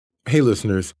Hey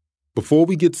listeners, before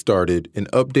we get started, an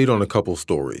update on a couple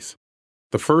stories.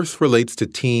 The first relates to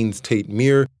teens Tate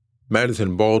Meir,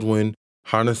 Madison Baldwin,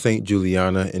 Hannah St.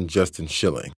 Juliana, and Justin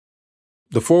Schilling.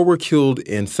 The 4 were killed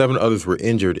and 7 others were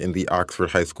injured in the Oxford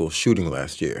High School shooting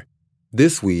last year.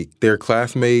 This week, their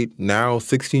classmate, now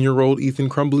 16-year-old Ethan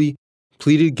Crumbley,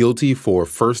 pleaded guilty for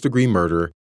first-degree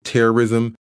murder,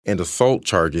 terrorism, and assault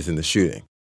charges in the shooting.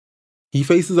 He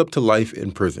faces up to life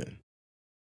in prison.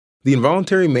 The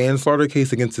involuntary manslaughter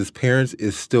case against his parents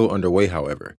is still underway,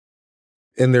 however.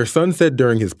 And their son said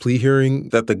during his plea hearing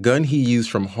that the gun he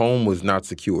used from home was not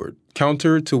secured,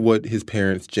 counter to what his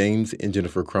parents, James and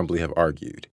Jennifer Crumbley, have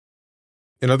argued.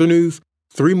 In other news,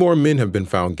 3 more men have been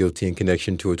found guilty in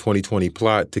connection to a 2020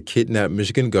 plot to kidnap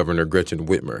Michigan Governor Gretchen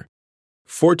Whitmer.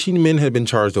 14 men had been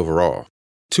charged overall.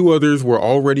 2 others were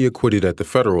already acquitted at the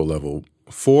federal level.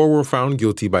 4 were found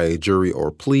guilty by a jury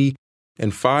or plea,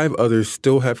 and 5 others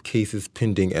still have cases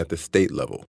pending at the state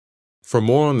level. For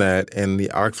more on that and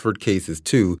the Oxford cases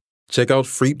too, check out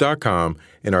freep.com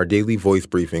and our daily voice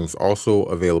briefings, also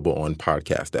available on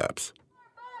podcast apps.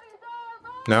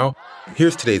 Now,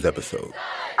 here's today's episode.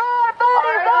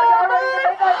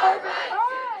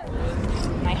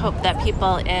 I hope that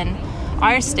people in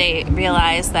our state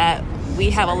realize that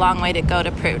we have a long way to go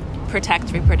to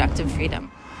protect reproductive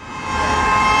freedom.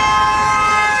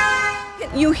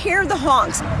 You hear the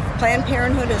honks. Planned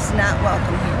Parenthood is not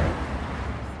welcome here.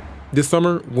 This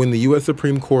summer, when the U.S.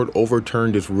 Supreme Court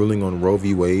overturned its ruling on Roe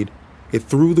v. Wade, it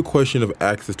threw the question of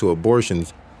access to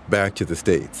abortions back to the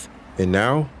states. And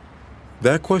now,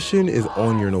 that question is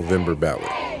on your November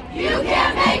ballot. You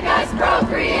can't make us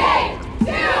procreate!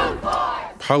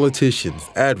 Politicians,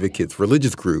 advocates,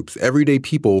 religious groups, everyday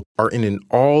people are in an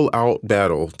all-out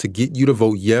battle to get you to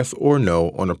vote yes or no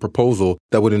on a proposal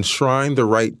that would enshrine the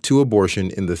right to abortion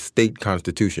in the state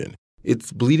constitution.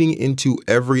 It's bleeding into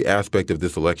every aspect of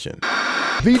this election.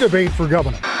 The debate for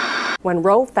governor. When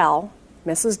Roe fell,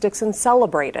 Mrs. Dixon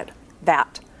celebrated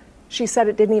that. She said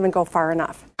it didn't even go far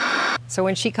enough. So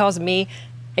when she calls me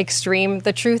extreme,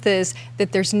 the truth is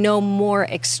that there's no more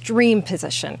extreme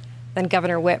position than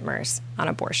Governor Whitmer's on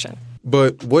abortion.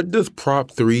 But what does Prop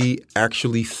 3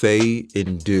 actually say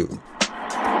and do?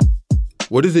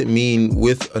 What does it mean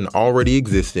with an already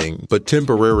existing but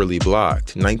temporarily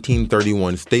blocked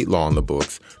 1931 state law on the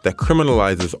books that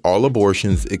criminalizes all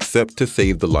abortions except to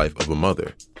save the life of a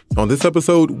mother? On this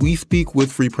episode, we speak with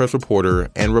Free Press reporter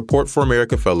and Report for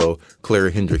America fellow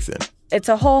Clara Hendrickson. It's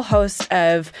a whole host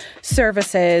of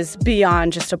services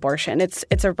beyond just abortion.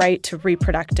 It's a right to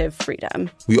reproductive freedom.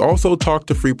 We also talked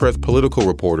to Free Press political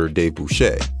reporter Dave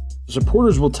Boucher.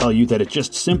 Supporters will tell you that it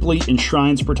just simply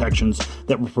enshrines protections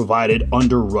that were provided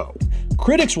under Roe.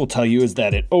 Critics will tell you is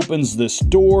that it opens this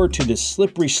door to this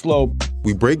slippery slope.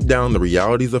 We break down the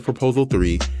realities of Proposal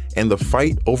 3 and the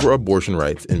fight over abortion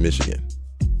rights in Michigan.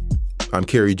 I'm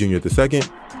Kerry Jr. II,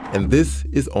 and this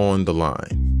is On the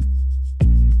Line.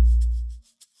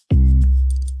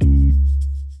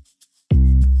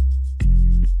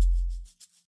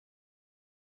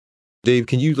 Dave,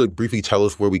 can you briefly tell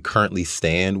us where we currently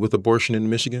stand with abortion in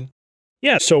Michigan?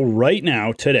 Yeah, so right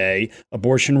now, today,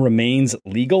 abortion remains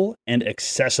legal and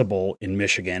accessible in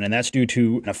Michigan, and that's due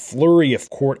to a flurry of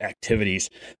court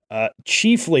activities,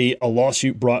 chiefly a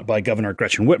lawsuit brought by Governor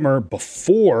Gretchen Whitmer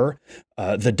before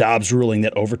the Dobbs ruling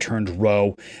that overturned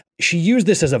Roe. She used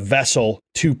this as a vessel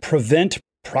to prevent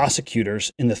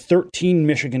prosecutors in the 13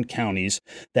 Michigan counties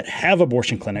that have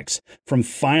abortion clinics from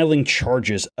filing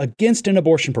charges against an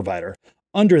abortion provider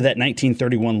under that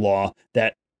 1931 law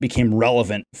that became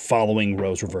relevant following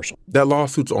Roe's reversal. That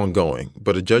lawsuit's ongoing,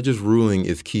 but a judge's ruling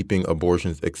is keeping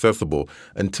abortions accessible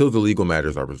until the legal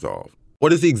matters are resolved.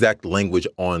 What is the exact language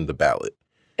on the ballot?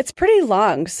 It's pretty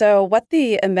long. So what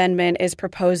the amendment is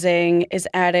proposing is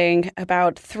adding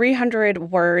about 300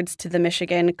 words to the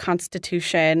Michigan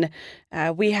Constitution.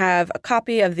 We have a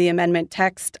copy of the amendment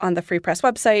text on the Free Press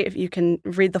website, if you can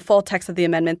read the full text of the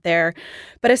amendment there.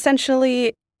 But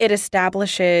essentially, it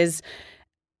establishes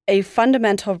a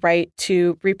fundamental right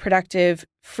to reproductive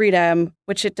freedom,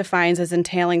 which it defines as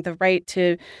entailing the right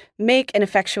to make and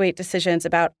effectuate decisions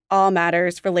about all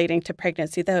matters relating to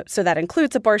pregnancy. So that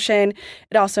includes abortion.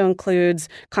 It also includes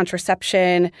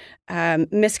contraception,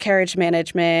 miscarriage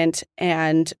management,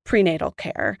 and prenatal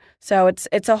care. So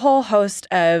it's a whole host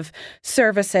of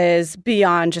services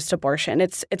beyond just abortion.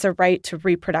 It's a right to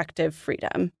reproductive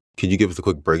freedom. Can you give us a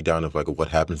quick breakdown of what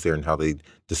happens there and how they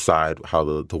decide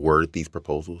how to word these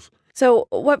proposals? So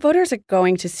what voters are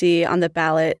going to see on the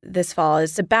ballot this fall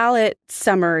is a ballot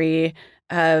summary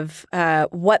of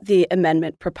what the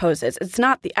amendment proposes. It's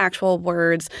not the actual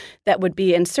words that would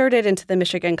be inserted into the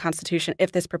Michigan Constitution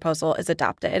if this proposal is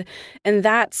adopted. And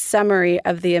that summary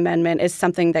of the amendment is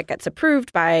something that gets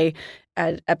approved by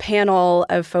a panel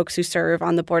of folks who serve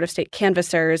on the Board of State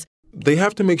Canvassers. They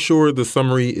have to make sure the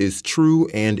summary is true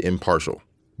and impartial.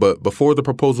 But before the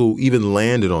proposal even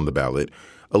landed on the ballot,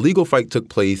 a legal fight took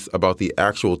place about the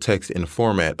actual text and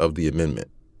format of the amendment.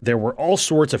 There were all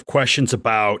sorts of questions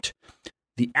about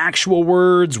the actual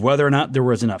words, whether or not there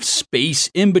was enough space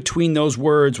in between those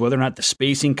words, whether or not the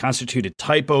spacing constituted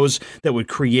typos that would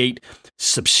create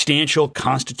substantial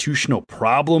constitutional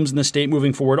problems in the state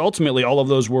moving forward. Ultimately, all of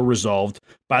those were resolved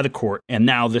by the court, and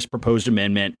now this proposed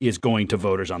amendment is going to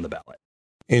voters on the ballot.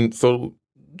 And so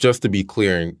just to be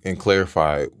clear and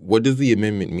clarify, what does the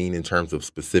amendment mean in terms of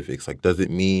specifics? Like, does it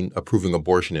mean approving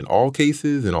abortion in all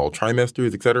cases, in all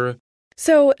trimesters, et cetera?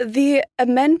 So the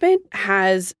amendment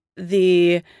has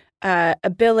the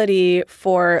ability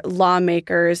for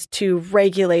lawmakers to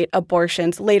regulate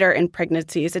abortions later in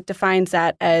pregnancies. It defines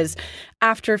that as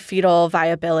after fetal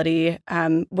viability,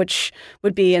 which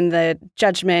would be in the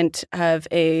judgment of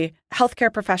a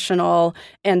healthcare professional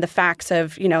and the facts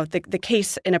of, the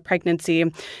case in a pregnancy.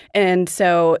 And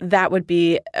so that would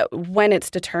be when it's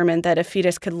determined that a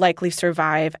fetus could likely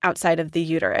survive outside of the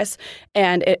uterus.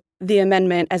 And the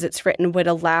amendment, as it's written, would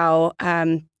allow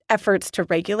efforts to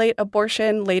regulate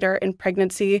abortion later in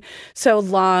pregnancy, so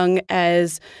long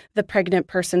as the pregnant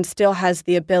person still has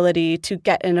the ability to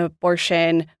get an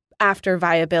abortion after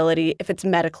viability if it's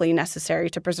medically necessary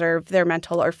to preserve their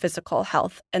mental or physical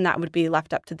health. And that would be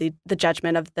left up to the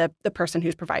judgment of the person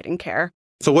who's providing care.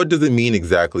 So what does it mean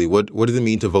exactly? What does it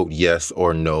mean to vote yes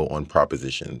or no on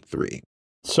Proposition 3?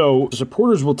 So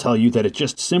supporters will tell you that it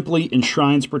just simply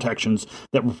enshrines protections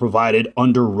that were provided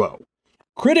under Roe.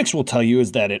 Critics will tell you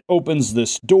is that it opens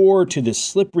this door to this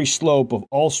slippery slope of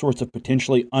all sorts of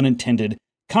potentially unintended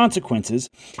consequences,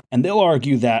 and they'll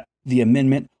argue that the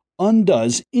amendment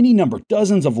undoes any number,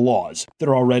 dozens of laws that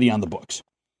are already on the books.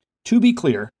 To be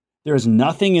clear, there is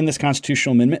nothing in this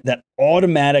constitutional amendment that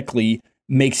automatically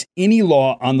makes any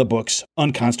law on the books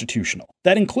unconstitutional.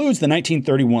 That includes the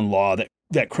 1931 law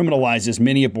that criminalizes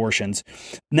many abortions.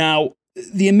 Now,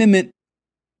 the amendment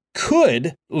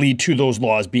could lead to those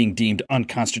laws being deemed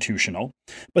unconstitutional,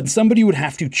 but somebody would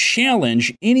have to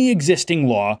challenge any existing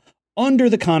law under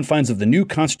the confines of the new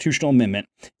constitutional amendment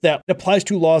that applies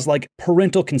to laws like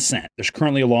parental consent. There's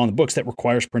currently a law in the books that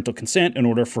requires parental consent in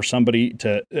order for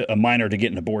a minor to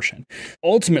get an abortion.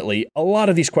 Ultimately, a lot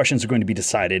of these questions are going to be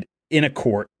decided in a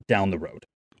court down the road.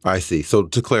 I see. So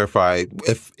to clarify,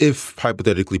 if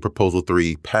hypothetically Proposal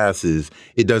 3 passes,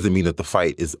 it doesn't mean that the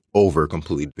fight is over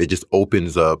completely. It just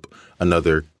opens up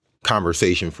another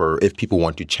conversation for if people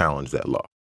want to challenge that law.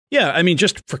 Yeah, I mean,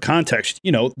 just for context,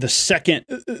 the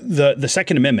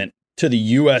Second Amendment to the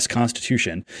U.S.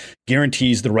 Constitution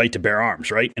guarantees the right to bear arms,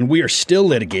 right? And we are still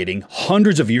litigating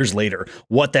hundreds of years later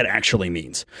what that actually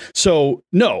means. So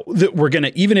no, that we're going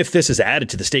to, even if this is added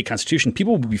to the state constitution,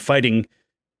 people will be fighting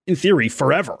in theory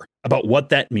forever about what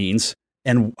that means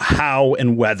and how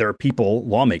and whether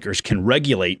lawmakers can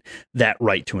regulate that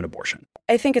right to an abortion.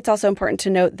 I think it's also important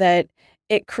to note that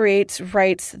it creates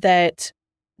rights that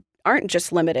aren't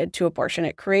just limited to abortion.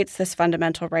 It creates this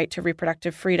fundamental right to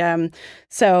reproductive freedom.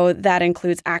 So that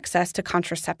includes access to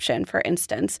contraception, for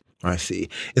instance. I see.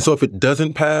 And so if it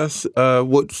doesn't pass,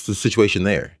 what's the situation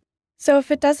there? So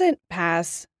if it doesn't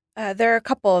pass, there are a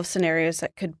couple of scenarios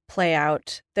that could play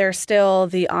out. There's still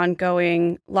the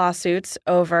ongoing lawsuits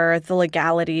over the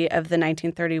legality of the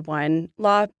 1931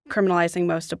 law criminalizing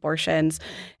most abortions.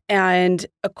 And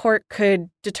a court could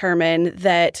determine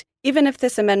that even if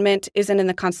this amendment isn't in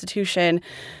the Constitution,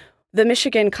 the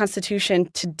Michigan Constitution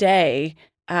today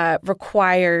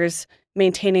requires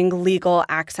maintaining legal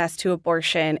access to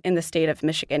abortion in the state of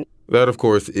Michigan. That, of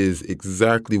course, is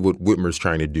exactly what Whitmer's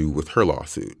trying to do with her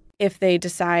lawsuit. If they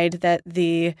decide that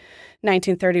the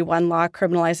 1931 law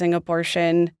criminalizing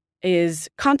abortion is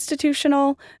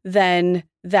constitutional, then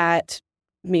that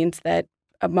means that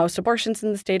most abortions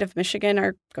in the state of Michigan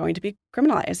are going to be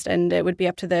criminalized, and it would be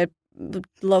up to the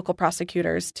local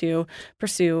prosecutors to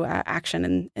pursue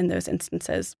action in those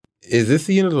instances. Is this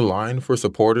the end of the line for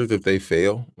supporters if they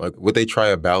fail? Like, would they try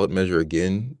a ballot measure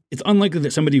again? It's unlikely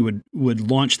that somebody would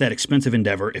launch that expensive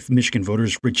endeavor if Michigan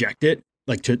voters reject it.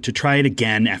 Like to try it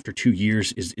again after 2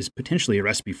 years is potentially a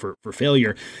recipe for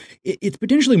failure. It's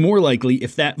potentially more likely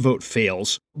if that vote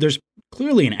fails. There's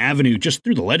clearly an avenue just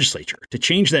through the legislature to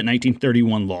change that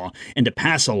 1931 law and to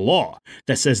pass a law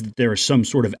that says that there is some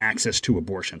sort of access to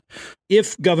abortion.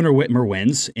 If Governor Whitmer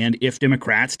wins and if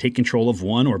Democrats take control of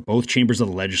one or both chambers of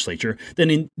the legislature,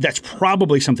 then that's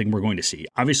probably something we're going to see.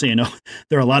 Obviously, I know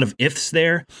there are a lot of ifs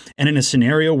there. And in a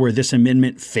scenario where this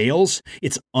amendment fails,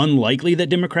 it's unlikely that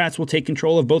Democrats will take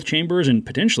control of both chambers and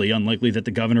potentially unlikely that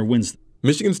the governor wins.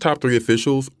 Michigan's top 3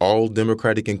 officials, all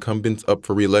Democratic incumbents up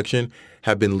for re-election,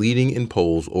 have been leading in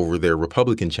polls over their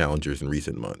Republican challengers in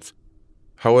recent months.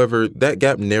 However, that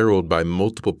gap narrowed by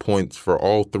multiple points for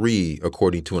all 3,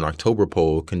 according to an October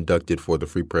poll conducted for the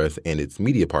Free Press and its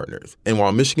media partners. And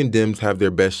while Michigan Dems have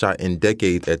their best shot in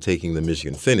decades at taking the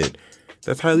Michigan Senate,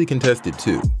 that's highly contested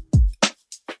too.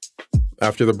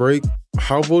 After the break,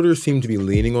 how voters seem to be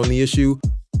leaning on the issue,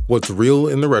 what's real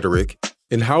in the rhetoric,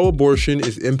 and how abortion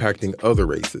is impacting other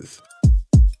races.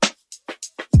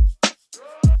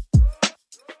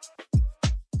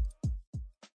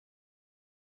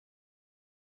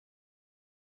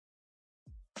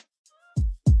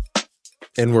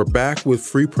 And we're back with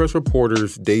Free Press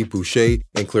reporters Dave Boucher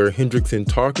and Clara Hendrickson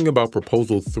talking about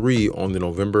Proposal 3 on the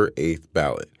November 8th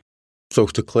ballot. So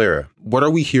to Clara, what are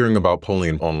we hearing about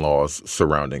polling on laws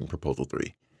surrounding Proposal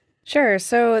 3? Sure.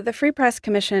 So the Free Press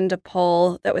commissioned a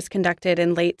poll that was conducted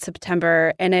in late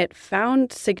September, and it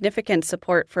found significant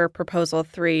support for Proposal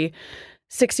 3.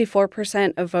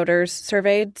 64% of voters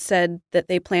surveyed said that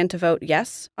they plan to vote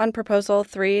yes on Proposal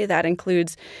 3. That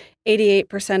includes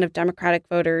 88% of Democratic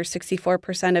voters,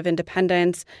 64% of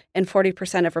independents, and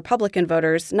 40% of Republican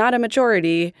voters. Not a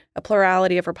majority. A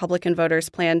plurality of Republican voters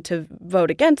plan to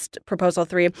vote against Proposal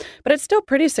 3, but it's still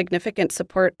pretty significant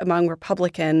support among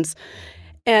Republicans.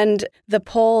 And the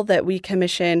poll that we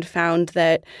commissioned found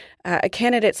that a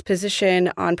candidate's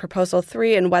position on Proposal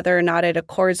 3 and whether or not it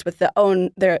accords with the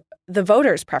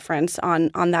voters' preference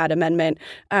on that amendment,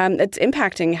 it's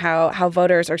impacting how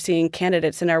voters are seeing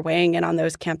candidates and are weighing in on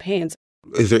those campaigns.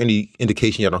 Is there any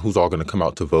indication yet on who's all going to come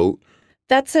out to vote?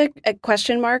 That's a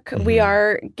question mark. Mm-hmm. We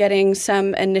are getting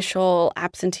some initial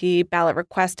absentee ballot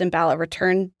request and ballot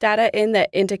return data in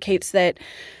that indicates that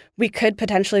we could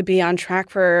potentially be on track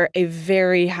for a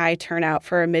very high turnout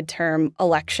for a midterm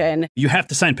election. You have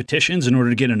to sign petitions in order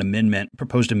to get an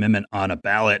proposed amendment on a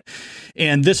ballot.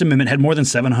 And this amendment had more than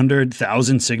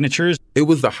 700,000 signatures. It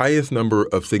was the highest number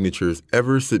of signatures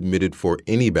ever submitted for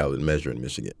any ballot measure in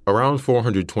Michigan. Around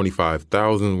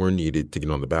 425,000 were needed to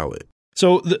get on the ballot.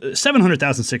 So the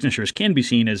 700,000 signatures can be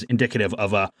seen as indicative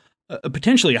of a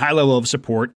potentially high level of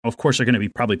support. Of course, there are going to be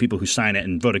probably people who sign it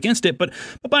and vote against it. But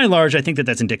by and large, I think that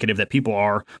that's indicative that people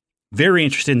are very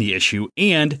interested in the issue.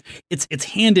 And it's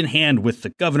hand in hand with the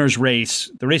governor's race,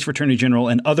 the race for attorney general,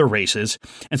 and other races.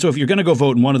 And so if you're going to go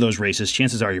vote in one of those races,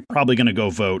 chances are you're probably going to go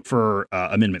vote for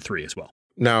Amendment 3 as well.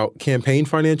 Now, campaign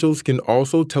financials can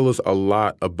also tell us a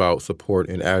lot about support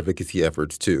and advocacy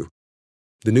efforts, too.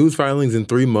 The news filings in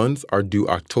 3 months are due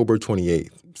October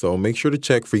 28th. So make sure to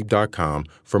check freep.com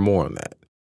for more on that.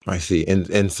 I see.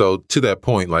 And so to that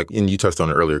point, and you touched on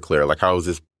it earlier, Clara, how is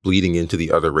this bleeding into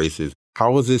the other races?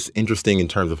 How is this interesting in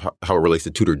terms of how it relates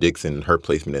to Tudor Dixon and her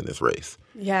placement in this race?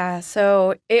 Yeah,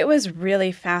 so it was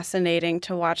really fascinating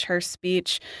to watch her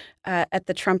speech at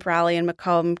the Trump rally in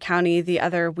Macomb County the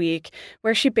other week,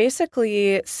 where she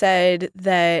basically said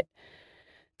that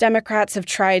Democrats have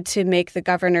tried to make the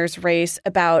governor's race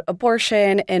about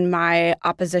abortion and my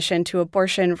opposition to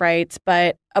abortion rights,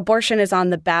 but abortion is on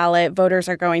the ballot. Voters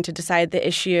are going to decide the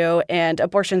issue, and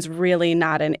abortion's really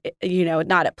not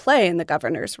not at play in the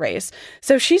governor's race.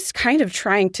 So she's kind of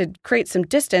trying to create some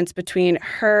distance between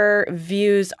her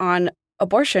views on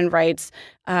abortion rights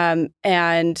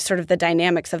and sort of the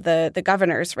dynamics of the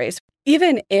governor's race.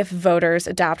 Even if voters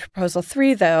adopt Proposal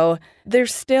 3, though,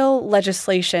 there's still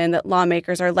legislation that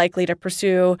lawmakers are likely to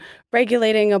pursue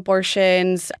regulating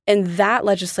abortions, and that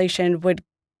legislation would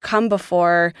come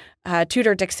before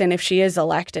Tudor Dixon if she is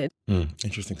elected.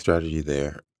 Interesting strategy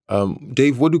there.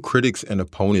 Dave, what do critics and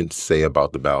opponents say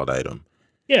about the ballot item?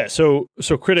 Yeah, so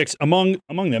critics, among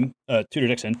them, Tudor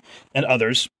Dixon and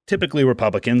others, typically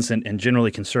Republicans and generally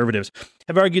conservatives,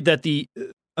 have argued that the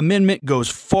amendment goes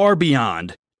far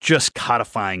beyond just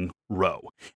codifying Roe.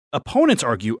 Opponents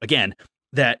argue, again,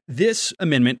 that this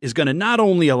amendment is going to not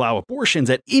only allow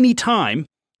abortions at any time,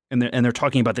 and they're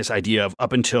talking about this idea of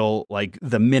up until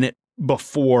the minute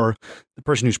before the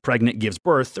person who's pregnant gives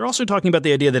birth. They're also talking about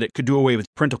the idea that it could do away with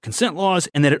parental consent laws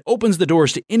and that it opens the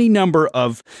doors to any number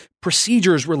of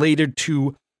procedures related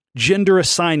to gender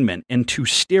assignment and to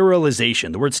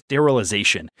sterilization. The word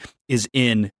sterilization is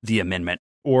in the amendment,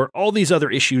 or all these other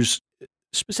issues,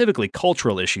 specifically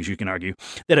cultural issues, you can argue,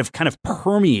 that have kind of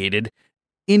permeated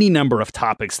any number of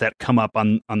topics that come up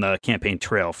on the campaign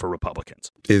trail for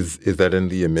Republicans. Is that in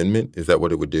the amendment? Is that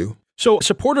what it would do? So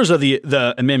supporters of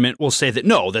the amendment will say that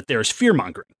no, that there's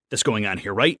fear-mongering that's going on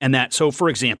here, right? And that, so for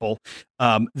example,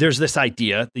 there's this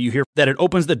idea that you hear that it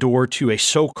opens the door to a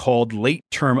so-called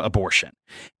late-term abortion.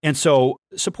 And so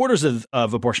supporters of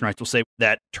abortion rights will say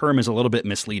that term is a little bit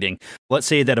misleading. Let's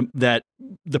say that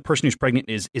the person who's pregnant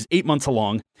is 8 months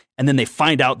along, and then they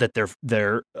find out that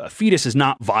their fetus is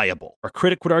not viable. A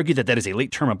critic would argue that that is a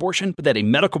late-term abortion, but that a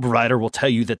medical provider will tell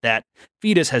you that that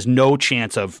fetus has no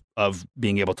chance of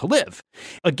being able to live.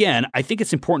 Again, I think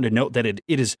it's important to note that it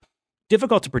is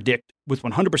difficult to predict with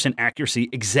 100% accuracy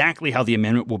exactly how the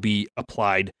amendment will be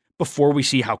applied before we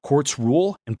see how courts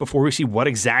rule and before we see what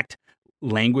exact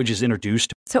language is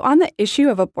introduced. So on the issue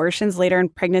of abortions later in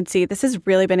pregnancy, this has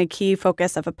really been a key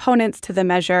focus of opponents to the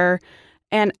measure.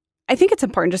 And I think it's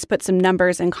important just to put some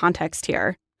numbers in context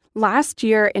here. Last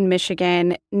year in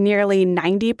Michigan, nearly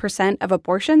 90% of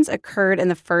abortions occurred in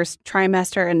the first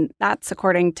trimester, and that's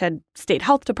according to state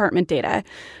health department data.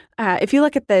 If you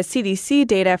look at the CDC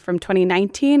data from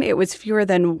 2019, it was fewer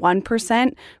than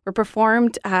 1% were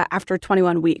performed after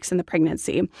 21 weeks in the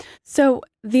pregnancy. So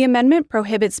the amendment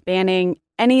prohibits banning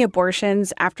any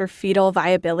abortions after fetal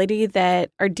viability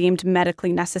that are deemed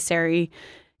medically necessary.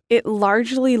 It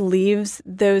largely leaves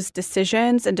those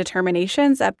decisions and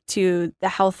determinations up to the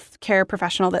healthcare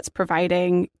professional that's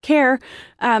providing care.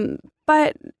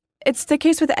 But it's the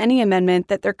case with any amendment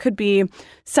that there could be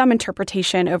some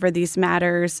interpretation over these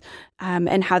matters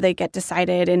and how they get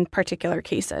decided in particular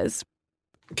cases.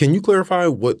 Can you clarify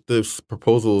what this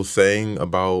proposal is saying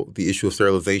about the issue of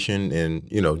sterilization and,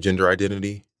 gender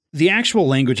identity? The actual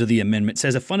language of the amendment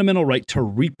says a fundamental right to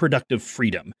reproductive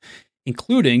freedom,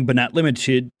 including but not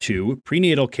limited to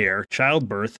prenatal care,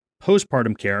 childbirth,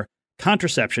 postpartum care,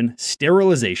 contraception,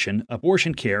 sterilization,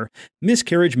 abortion care,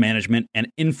 miscarriage management,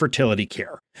 and infertility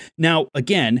care. Now,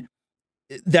 again,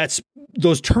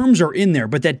 those terms are in there,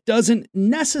 but that doesn't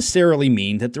necessarily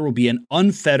mean that there will be an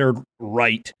unfettered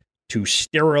right to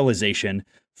sterilization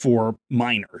for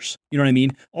minors. You know what I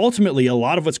mean? Ultimately, a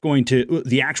lot of what's going to,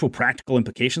 the actual practical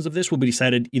implications of this will be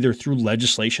decided either through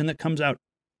legislation that comes out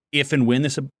if and when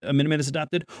this amendment is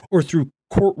adopted, or through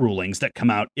court rulings that come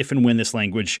out if and when this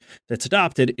language that's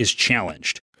adopted is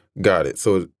challenged. Got it.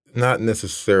 So not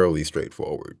necessarily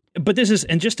straightforward. But this is,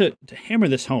 and just to hammer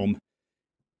this home,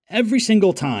 every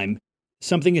single time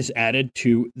something is added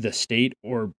to the state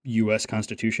or U.S.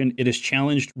 Constitution, it is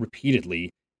challenged repeatedly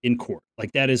in court.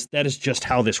 Like that is just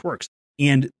how this works.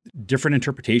 And different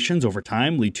interpretations over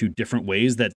time lead to different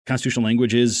ways that constitutional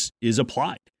language is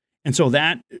applied. And so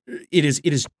that it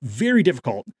is very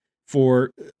difficult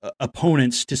for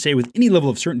opponents to say with any level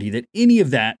of certainty that any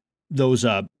of those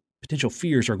potential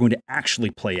fears are going to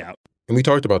actually play out. And we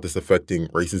talked about this affecting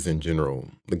races in general,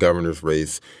 the governor's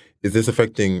race. Is this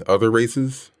affecting other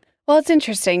races? Well, it's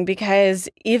interesting because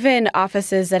even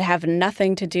offices that have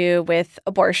nothing to do with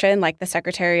abortion, like the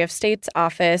Secretary of State's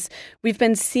office, we've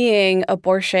been seeing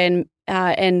abortion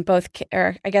in both,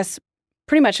 or I guess,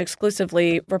 pretty much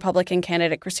exclusively Republican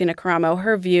candidate Christina Caramo,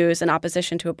 her views in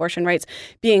opposition to abortion rights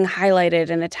being highlighted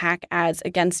in attack ads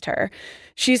against her.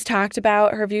 She's talked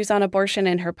about her views on abortion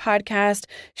in her podcast.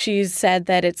 She's said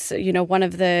that it's,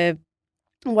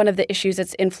 one of the issues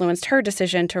that's influenced her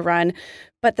decision to run.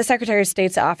 But the Secretary of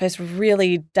State's office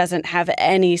really doesn't have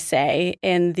any say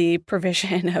in the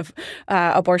provision of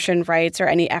abortion rights or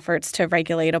any efforts to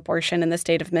regulate abortion in the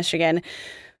state of Michigan.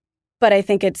 But I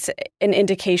think it's an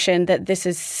indication that this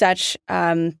is such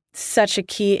a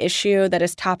key issue that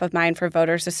is top of mind for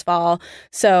voters this fall.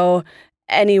 So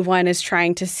anyone is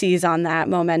trying to seize on that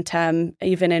momentum,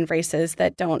 even in races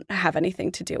that don't have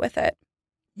anything to do with it.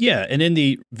 Yeah, and in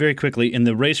the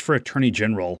race for Attorney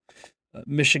General,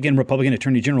 Michigan Republican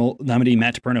Attorney General nominee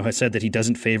Matt Taperno has said that he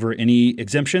doesn't favor any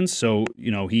exemptions. So,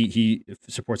 he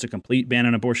supports a complete ban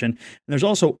on abortion. And there's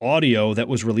also audio that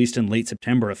was released in late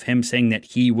September of him saying that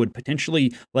he would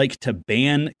potentially like to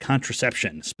ban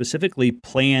contraception, specifically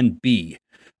Plan B.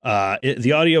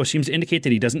 The audio seems to indicate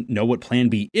that he doesn't know what Plan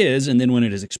B is. And then when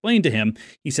it is explained to him,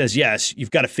 he says, yes,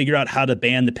 you've got to figure out how to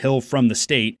ban the pill from the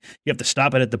state. You have to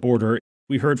stop it at the border.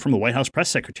 We heard from the White House press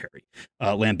secretary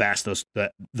lambast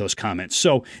those comments.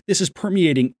 So this is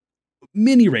permeating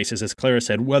many races, as Clara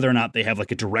said, whether or not they have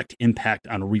like a direct impact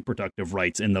on reproductive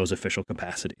rights in those official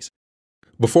capacities.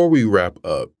 Before we wrap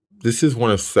up, this is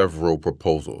one of several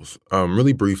proposals.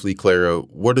 Really briefly, Clara,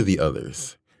 what are the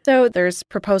others? So there's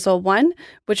Proposal 1,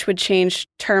 which would change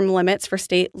term limits for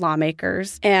state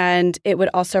lawmakers, and it would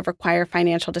also require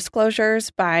financial disclosures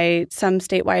by some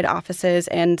statewide offices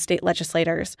and state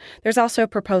legislators. There's also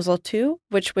Proposal 2,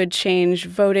 which would change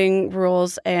voting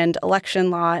rules and election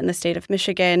law in the state of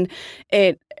Michigan.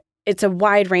 It's a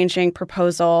wide-ranging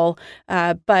proposal,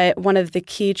 but one of the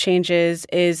key changes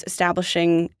is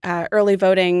establishing early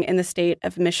voting in the state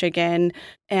of Michigan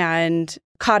and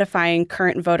codifying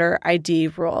current voter ID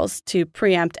rules to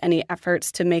preempt any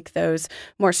efforts to make those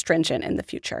more stringent in the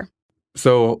future.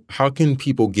 So how can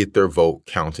people get their vote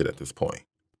counted at this point?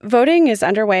 Voting is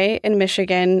underway in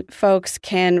Michigan. Folks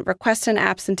can request an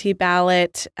absentee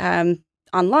ballot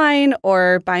online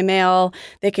or by mail.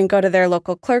 They can go to their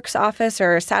local clerk's office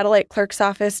or a satellite clerk's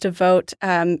office to vote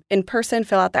in person,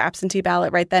 fill out their absentee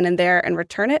ballot right then and there, and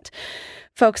return it.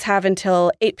 Folks have until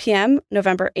 8 p.m.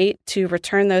 November 8 to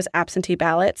return those absentee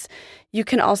ballots. You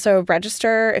can also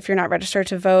register if you're not registered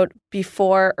to vote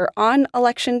before or on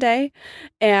Election Day.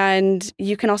 And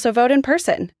you can also vote in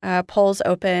person. Polls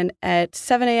open at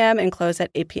 7 a.m. and close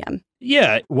at 8 p.m.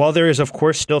 Yeah, while there is, of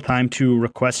course, still time to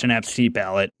request an absentee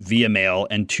ballot via mail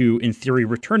and to, in theory,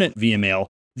 return it via mail,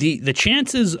 the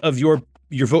chances of your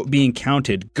vote being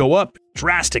counted go up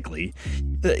drastically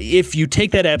if you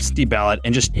take that absentee ballot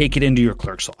and just take it into your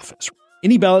clerk's office.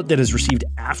 Any ballot that is received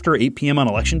after 8 p.m. on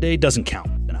Election Day doesn't count.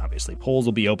 And obviously, polls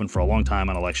will be open for a long time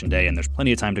on Election Day, and there's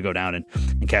plenty of time to go down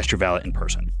and cast your ballot in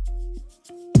person.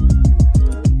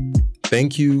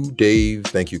 Thank you, Dave.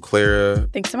 Thank you, Clara.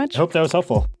 Thanks so much. I hope that was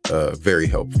helpful. Very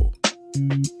helpful.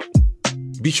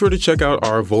 Be sure to check out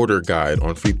our voter guide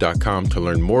on freep.com to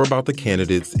learn more about the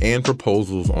candidates and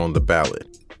proposals on the ballot.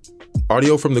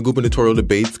 Audio from the gubernatorial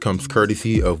debates comes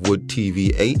courtesy of WOOD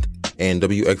TV8 and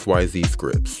WXYZ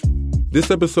SCRIPPS. This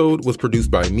episode was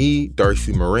produced by me,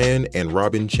 Darcy Moran, and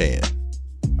Robin Chan.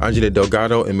 Anjana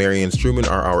Delgado and Marianne Struman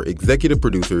are our executive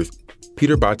producers.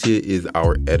 Peter Bhatia is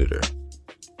our editor.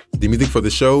 The music for the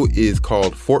show is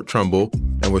called Fort Trumbull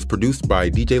and was produced by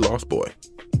DJ Lost Boy.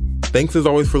 Thanks as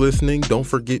always for listening. Don't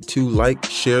forget to like,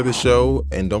 share the show,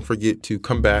 and don't forget to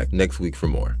come back next week for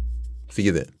more. See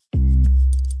you then.